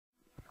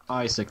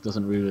Isaac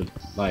doesn't really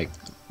like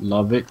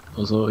love it.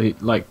 Also, he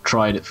like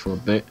tried it for a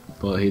bit,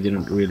 but he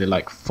didn't really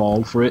like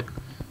fall for it.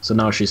 So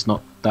now she's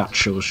not that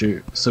sure.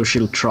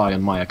 She'll try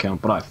on my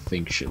account, but I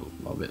think she'll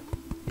love it.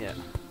 Yeah.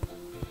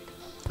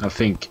 I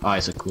think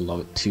Isaac will love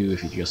it too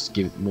if you just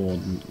give it more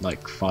than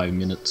like 5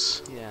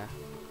 minutes. Yeah.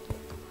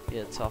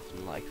 Yeah, it's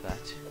often like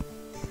that.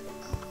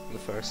 The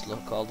first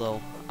look,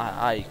 although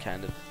I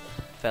kind of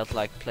felt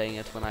like playing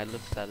it when I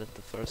looked at it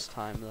the first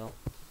time though.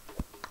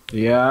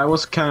 Yeah, I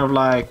was kind of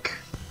like,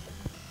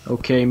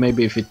 okay,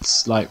 maybe if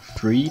it's like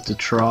free to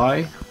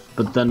try,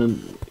 but then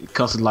it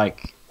cost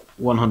like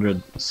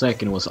 100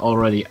 SEK and was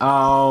already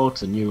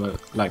out, and you were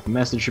like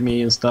messaging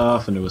me and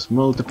stuff, and it was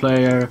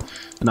multiplayer,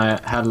 and I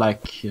had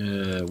like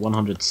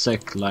 100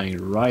 SEK lying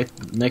right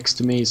next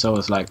to me, so I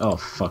was like, oh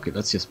fuck it,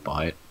 let's just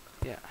buy it.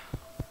 Yeah.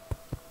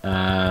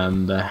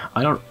 And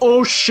I don't.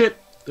 Oh shit!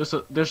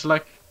 There's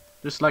like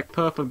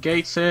purple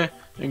gates here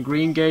and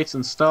green gates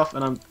and stuff,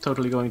 and I'm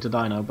totally going to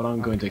die now. But I'm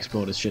going to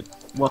explore this shit.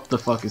 What the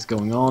fuck is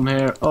going on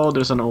here? Oh,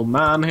 there's an old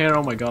man here.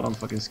 Oh my god, I'm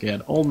fucking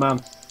scared. Old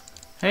man.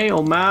 Hey,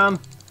 old man.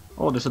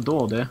 Oh, there's a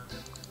door there.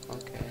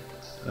 Okay.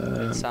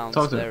 It sounds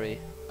very.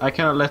 I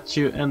cannot let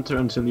you enter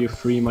until you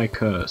free my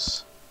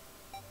curse.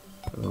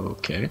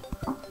 Okay.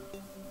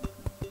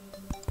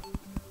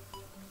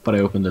 But I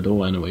opened the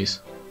door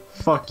anyways.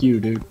 Fuck you,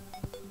 dude.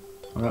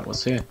 Alright,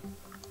 what's here?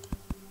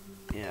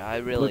 Yeah, I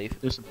really. Look,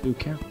 there's a blue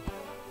can.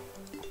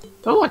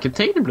 Oh, I can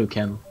take the blue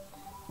can.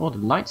 Oh, the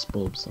lights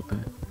bulbs up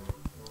here.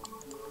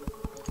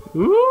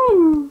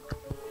 Ooh!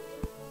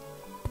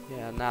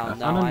 Yeah, now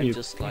I'm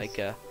just like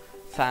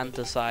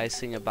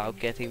fantasizing about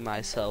getting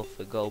myself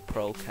a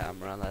GoPro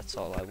camera, and that's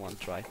all I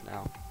want right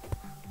now.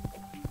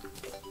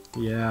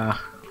 Yeah.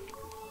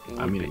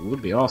 I mean, it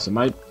would be awesome.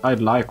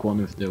 I'd like one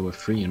if they were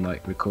free and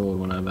like record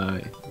whenever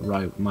I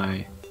ride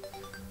my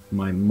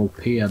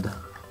moped.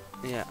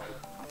 Yeah.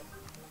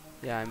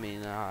 Yeah, I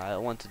mean, I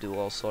want to do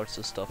all sorts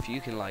of stuff.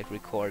 You can like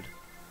record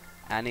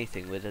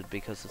anything with it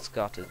because it's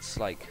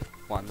like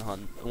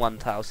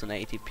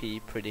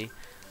 1080p, pretty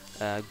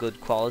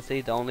good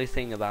quality. The only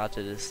thing about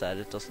it is that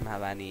it doesn't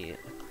have any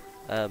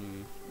what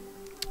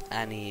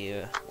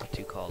do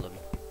you call them,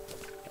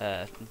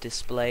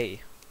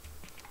 display,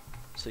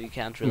 so you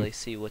can't really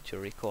see what you're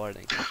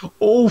recording.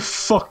 Oh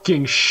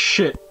fucking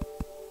shit!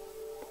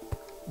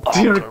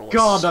 Dear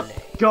God, that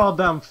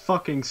goddamn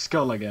fucking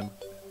skull again.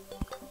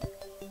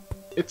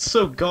 It's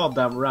so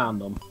goddamn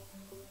random.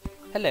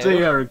 Hello.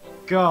 Dear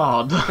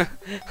God.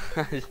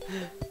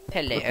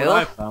 Hello. Look what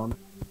I found.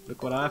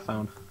 Look what I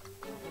found.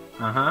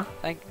 Uh-huh.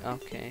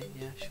 Okay,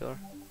 yeah, sure.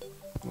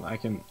 Well, I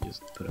can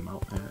just put him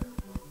out here.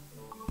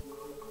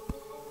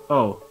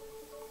 Oh.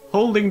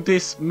 Holding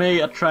this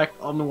may attract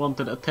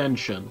unwanted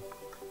attention.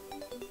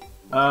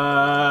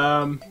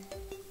 Huh.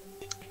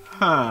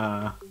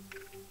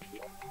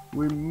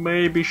 We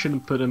maybe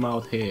shouldn't put him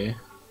out here.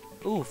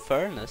 Ooh,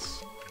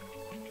 furnace.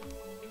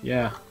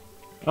 Yeah.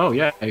 Oh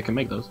yeah, you can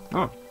make those.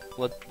 Oh.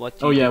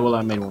 What? Oh yeah, well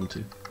I made one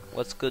too.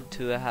 What's good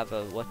to have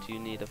a? What do you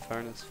need a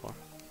furnace for?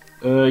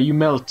 You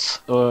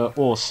melt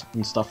ores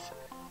and stuff.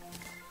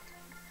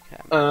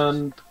 Okay,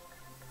 and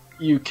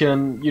you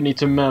need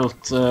to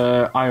melt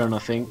iron, I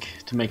think,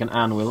 to make an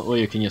anvil, or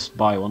you can just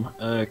buy one.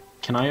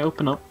 Can I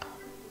open up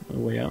a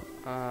way out?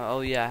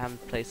 Oh yeah, I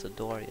haven't placed a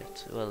door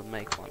yet. We'll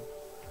make one.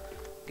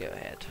 Go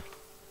ahead.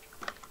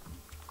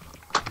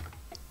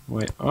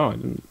 Wait, oh, I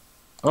didn't.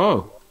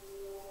 Oh!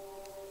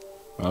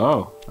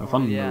 Oh, I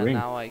found the ring. Yeah,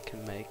 now I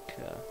can make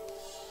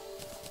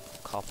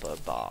copper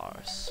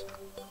bars.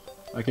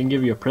 I can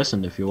give you a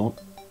present if you want.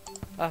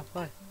 Ah,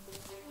 why?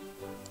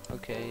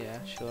 Okay,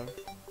 yeah, sure.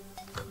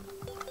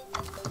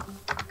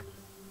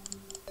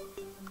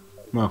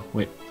 No,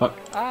 wait, fuck.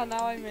 Ah,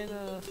 now I made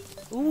a...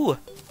 Ooh!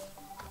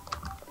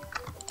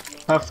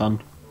 Have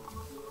fun.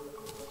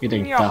 It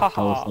ain't that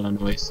powerful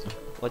anyways.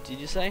 What did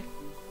you say?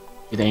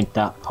 It ain't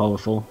that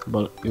powerful,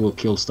 but it will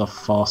kill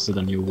stuff faster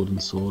than your wooden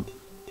sword.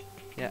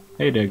 Yeah.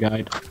 Hey there,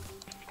 guide.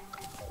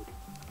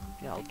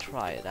 Yeah, I'll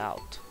try it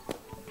out.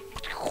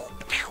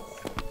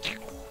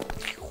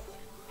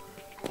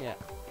 Yeah,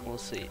 we'll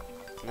see.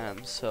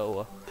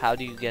 So how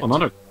do you get?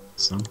 Another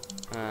son.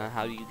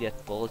 How do you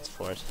get bullets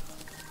for it?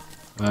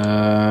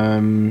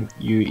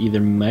 You either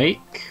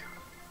make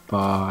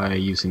by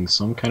using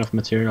some kind of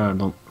material, I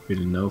don't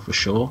really know for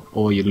sure,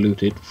 or you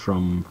loot it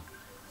from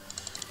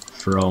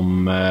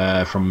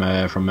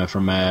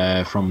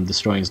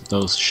destroying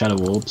those shadow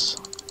orbs,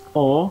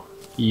 or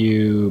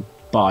you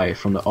buy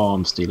from the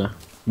arms dealer,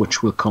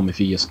 which will come if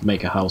you just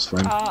make a house for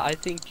him. Ah, I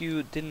think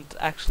you didn't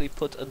actually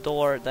put a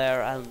door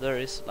there, and there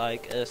is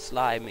like a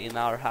slime in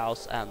our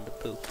house and the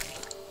poop.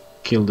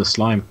 Kill the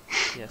slime.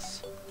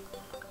 Yes,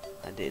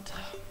 I did.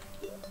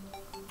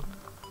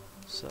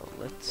 So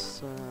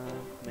let's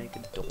make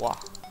a door.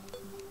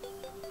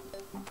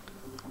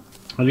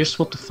 I just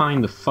want to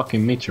find the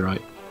fucking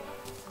meteorite.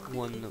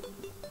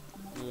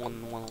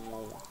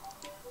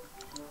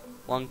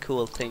 One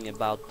cool thing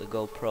about the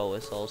GoPro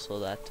is also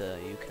that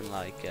you can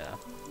like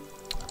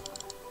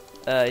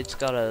It's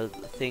got a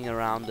thing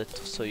around it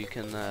so you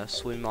can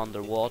swim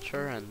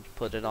underwater and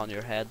put it on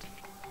your head,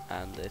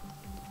 and it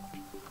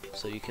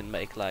so you can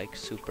make like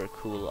super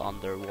cool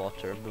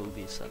underwater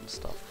movies and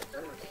stuff.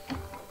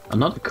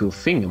 Another cool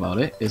thing about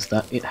it is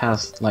that it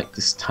has like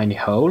this tiny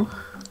hole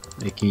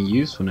that you can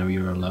use whenever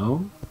you're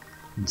alone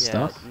and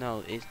stuff.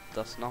 No, it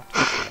does not.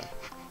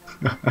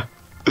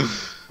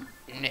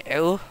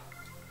 No.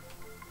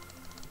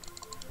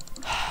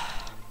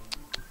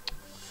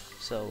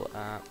 So,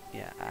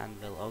 yeah,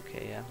 anvil.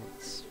 Okay, yeah,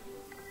 let's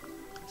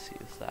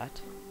use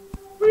that.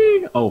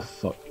 Whee! Oh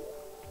fuck.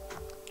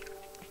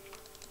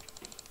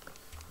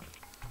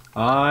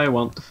 I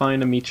want to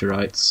find the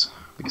meteorites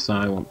because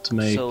I want to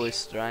make. So,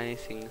 is there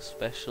anything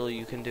special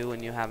you can do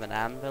when you have an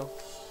anvil?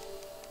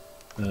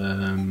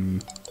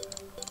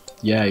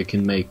 Yeah, you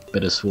can make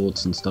better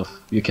swords and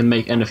stuff. You can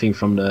make anything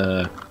from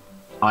the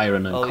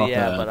iron and copper. Oh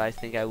yeah, but I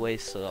think I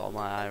wasted all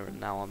my iron.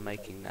 Now I'm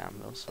making the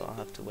anvil, so I'll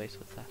have to wait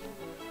with that.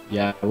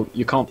 Yeah,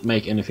 you can't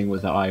make anything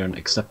with the iron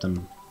except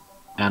an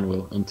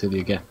anvil until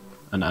you get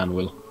an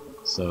anvil.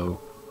 So.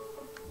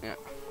 Yeah.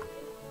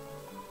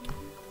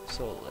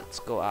 So let's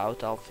go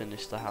out. I'll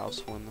finish the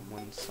house when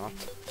it's not.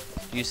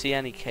 Do you see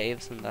any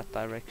caves in that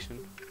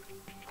direction?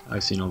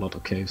 I've seen a lot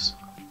of caves.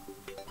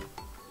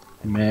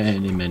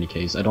 Many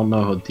caves. I don't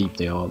know how deep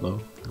they are though.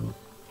 I'm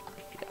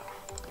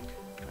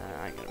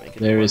gonna make it.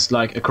 There is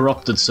like a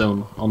corrupted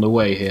zone on the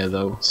way here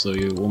though, so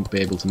you won't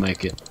be able to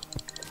make it.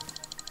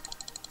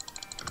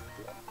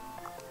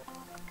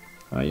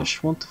 I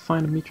just want to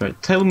find a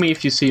meteorite. Tell me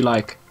if you see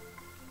like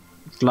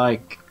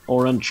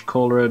orange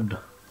colored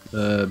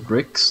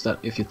bricks that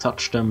if you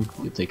touch them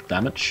you take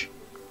damage.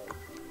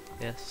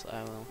 Yes,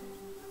 I will.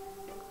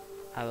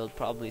 I will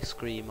probably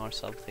scream or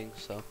something.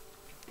 So.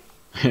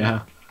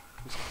 Yeah.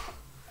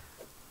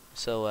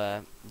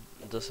 So,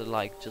 does it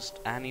like just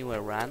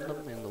anywhere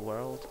random in the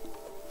world?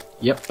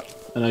 Yep.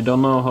 And I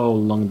don't know how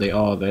long they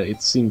are there.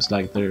 It seems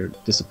like they're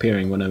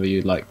disappearing whenever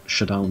you like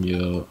shut down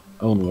your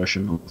own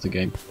version of the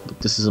game.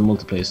 But this is a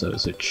multiplayer server,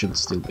 so it should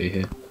still be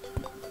here.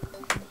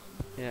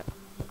 Yeah.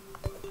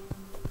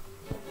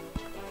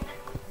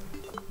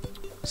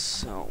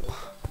 So,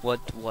 what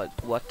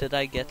did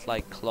I get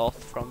like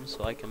cloth from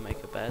so I can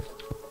make a bed?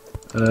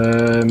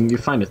 You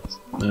find it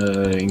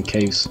in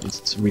caves.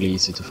 It's really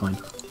easy to find.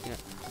 Yeah.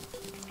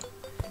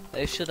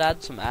 They should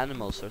add some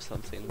animals or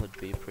something. Would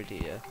be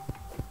pretty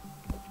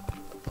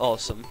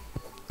awesome.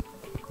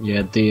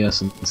 Yeah,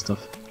 DS and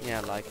stuff.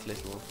 Yeah, like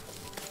little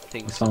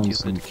things found that you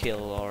some could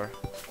kill, or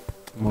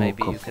more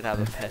maybe you copper could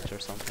have a there. pet or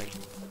something.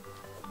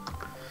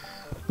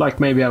 Like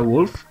maybe a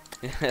wolf.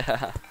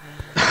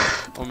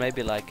 Or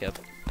maybe like a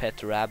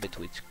pet rabbit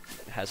which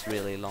has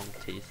really long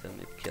teeth and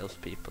it kills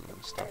people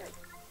and stuff.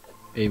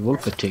 A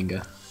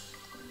wolpertinger.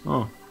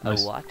 Oh,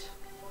 nice. A what?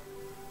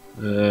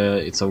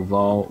 It's a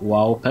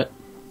wow pet.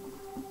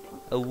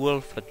 A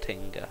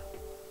wolfertinger.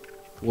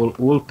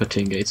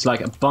 Wolpertinger. It's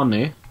like a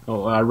bunny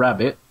or a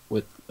rabbit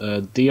with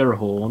deer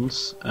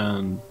horns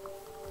and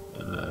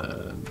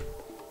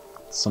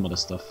some other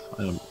stuff.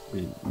 I don't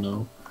really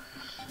know.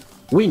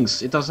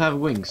 Wings. It does have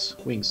wings.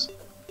 Wings.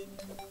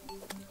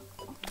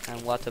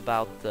 And what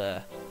about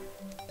the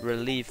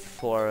relief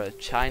for a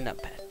China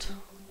pet?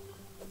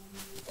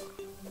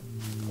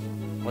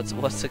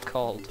 What's it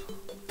called?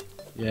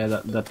 Yeah,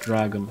 that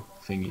dragon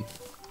thingy.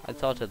 I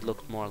thought it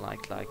looked more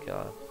like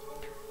a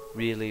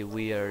really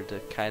weird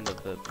kind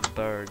of a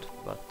bird,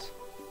 but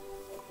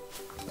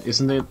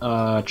Isn't it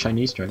a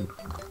Chinese dragon?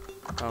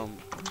 well,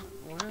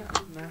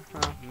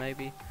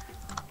 maybe.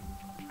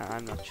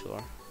 I'm not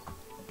sure.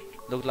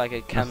 Looked like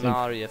a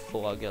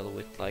Kanariefågel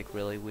with like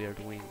really weird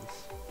wings.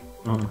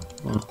 Oh.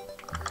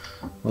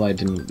 Well, I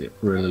didn't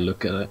really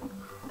look at it.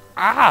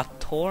 Ah,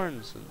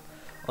 thorns!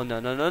 Oh no!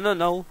 Oh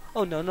no!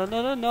 Oh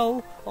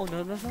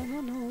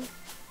no!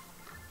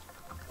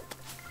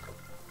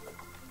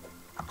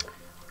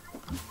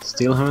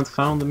 Still haven't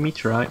found the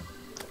meteorite.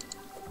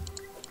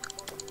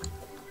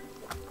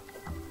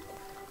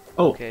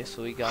 Oh, Okay,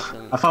 so we got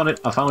an. I found it.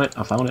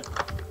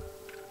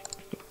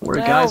 Where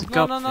guys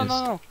got this?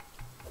 No!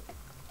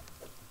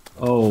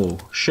 Oh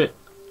shit!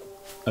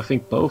 I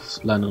think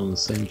both landed on the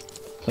same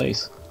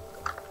place.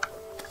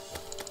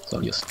 So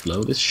I'll just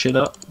blow this shit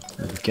up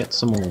and get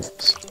some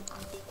orbs.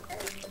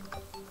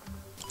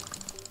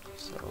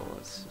 So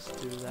let's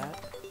just do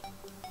that.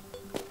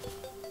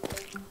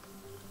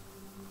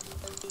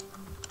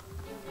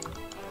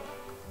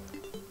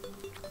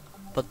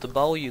 But the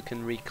bow you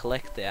can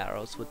recollect the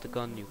arrows, with the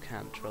gun you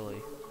can't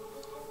really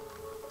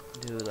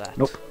do that.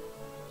 Nope.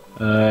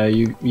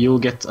 You'll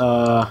get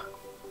I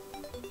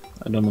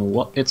don't know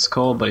what it's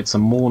called, but it's a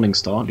morning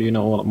star. Do you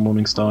know what a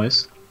morning star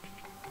is?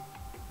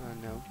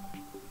 No.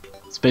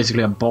 It's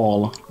basically a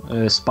ball,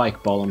 a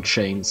spike ball on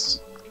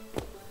chains.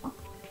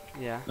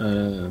 Yeah.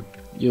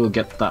 You'll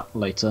get that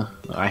later.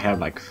 I have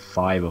like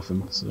 5 of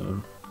them,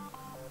 so.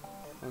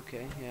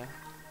 Okay, yeah.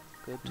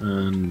 Good.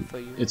 And For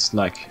you. it's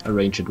like a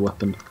ranged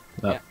weapon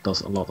that Yeah.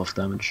 does a lot of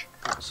damage.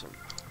 Awesome.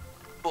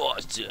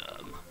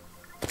 Awesome!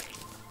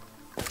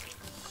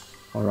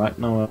 Alright,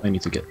 now I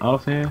need to get out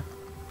of here.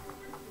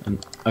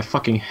 And I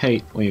fucking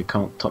hate when you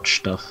can't touch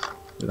stuff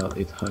without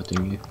it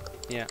hurting you.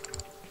 Yeah.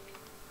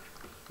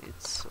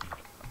 It's a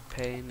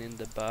pain in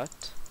the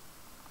butt.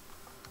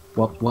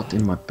 What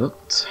in my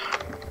butt?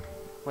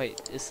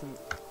 Wait, isn't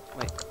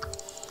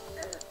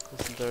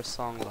there a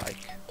song like?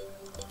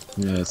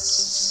 Yeah, it's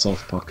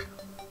South Park.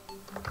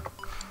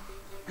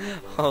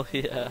 Oh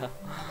yeah.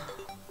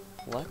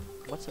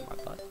 What's in my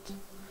butt?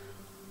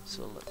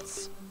 So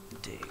let's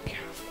dig.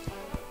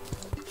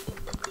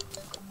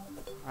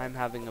 I'm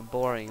having a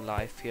boring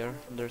life here.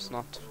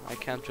 I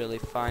can't really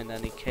find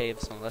any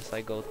caves unless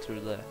I go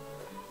through the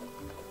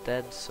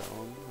dead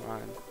zone.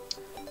 I'm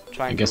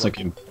trying I guess to I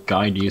can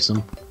guide you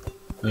some.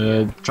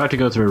 Try to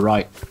go to the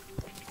right.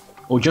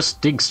 Or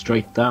just dig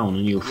straight down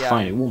and you'll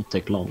find it won't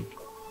take long.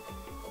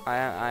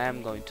 I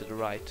am going to the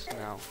right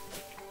now.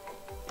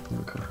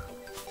 Okay.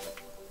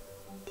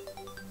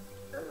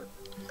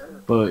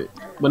 But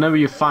whenever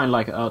you find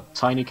like a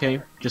tiny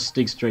cave, just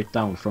dig straight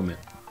down from it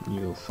and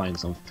you'll find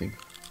something.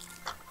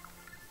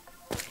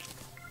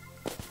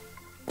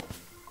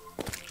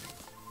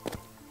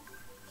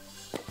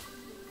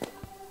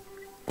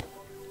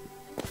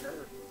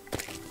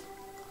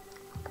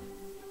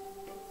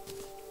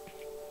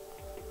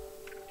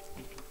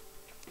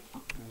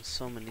 There's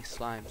so many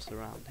slimes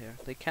around here.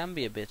 They can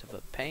be a bit of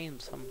a pain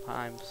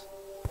sometimes.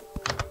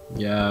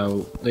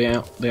 Yeah, they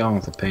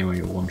aren't a pain when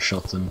you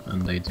one-shot them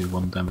and they do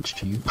 1 damage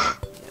to you.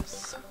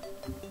 Yes.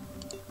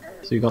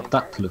 So you got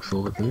that to look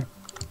forward to.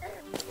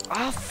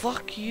 Ah,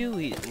 fuck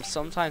you!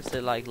 Sometimes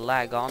they like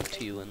lag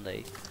onto you and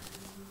they...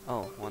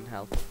 Oh, 1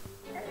 health.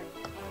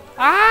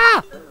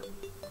 Ah!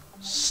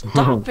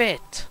 Stop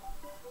it!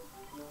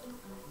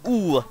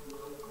 Ooh!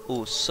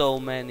 Ooh, so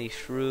many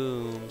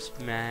shrooms,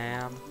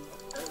 man.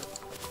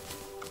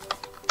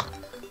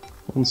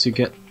 Once you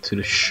get to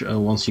the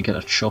once you get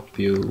a shop,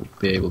 you'll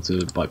be able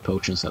to buy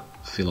potions that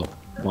fill up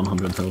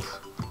 100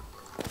 health.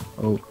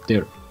 Oh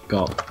dear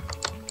God!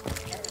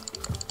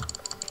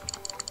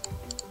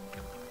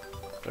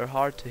 They're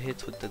hard to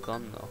hit with the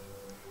gun, though.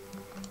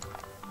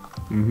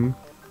 Mhm.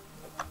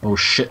 Oh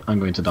shit! I'm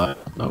going to die.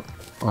 No.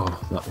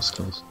 Oh, that was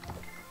close.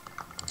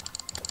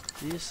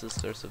 Jesus,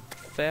 there's a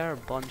fair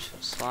bunch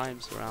of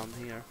slimes around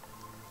here.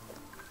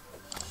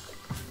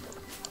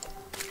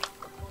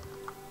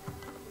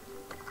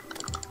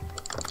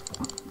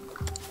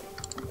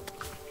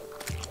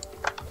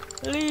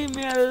 Leave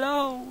me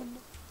alone!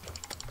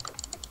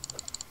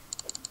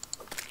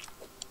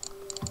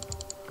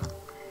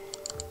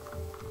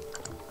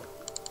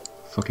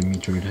 Fucking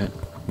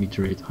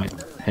meteorite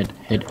head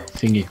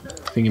thingy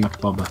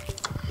McBubba.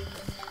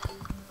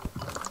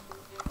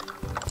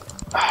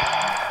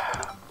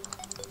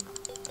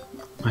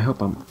 I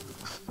hope I'm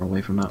far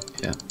away from that.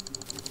 Yeah.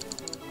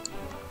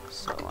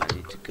 So I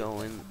need to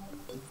go in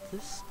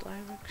this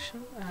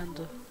direction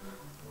and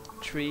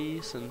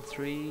trees and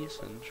trees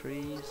and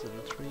trees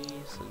and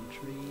trees and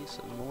trees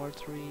and more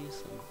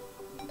trees and...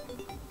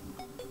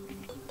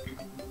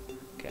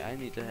 Okay, I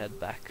need to head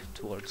back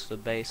towards the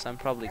base. I'm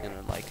probably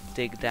gonna like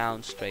dig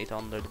down straight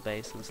under the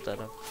base instead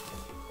of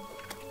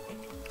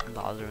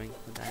bothering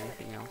with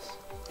anything else.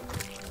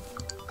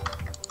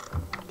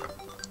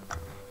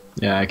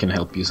 Yeah, I can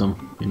help you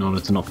some in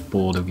order to not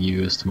bore the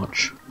viewers too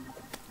much.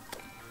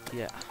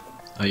 Yeah.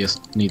 I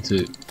just need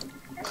to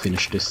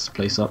finish this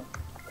place up.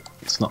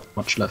 It's not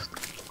much left.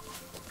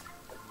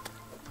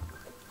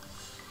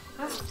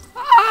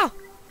 Ah!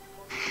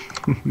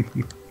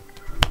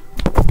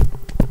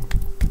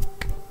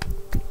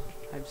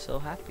 I'm so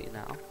happy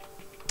now.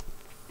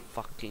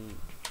 Fucking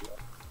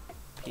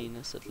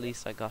penis, at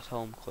least I got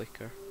home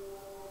quicker.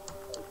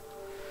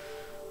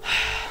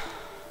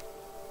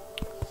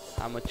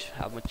 How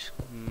much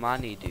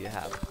money do you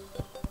have?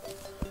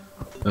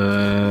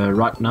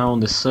 Right now on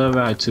this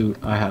server I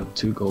have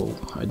 2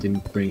 gold. I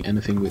didn't bring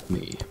anything with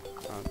me.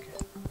 Okay.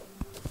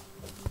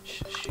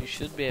 You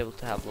should be able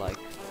to have like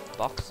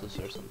boxes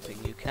or something.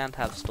 You can't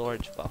have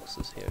storage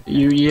boxes here.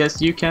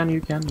 Yes, you can.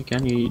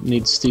 You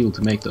need steel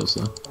to make those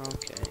though.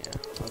 Okay,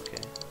 yeah,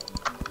 okay.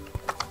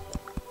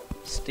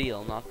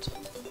 Steel, not...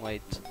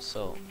 Wait,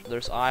 so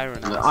there's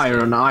iron and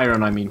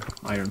Iron, I mean.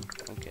 Iron.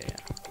 Okay, yeah.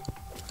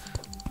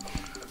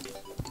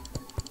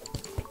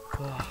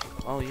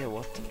 Oh yeah,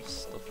 what the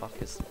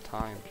fuck is the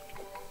time?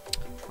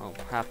 Oh,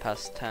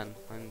 10:30.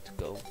 I need to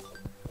go.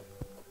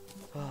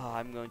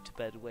 I'm going to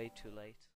bed way too late.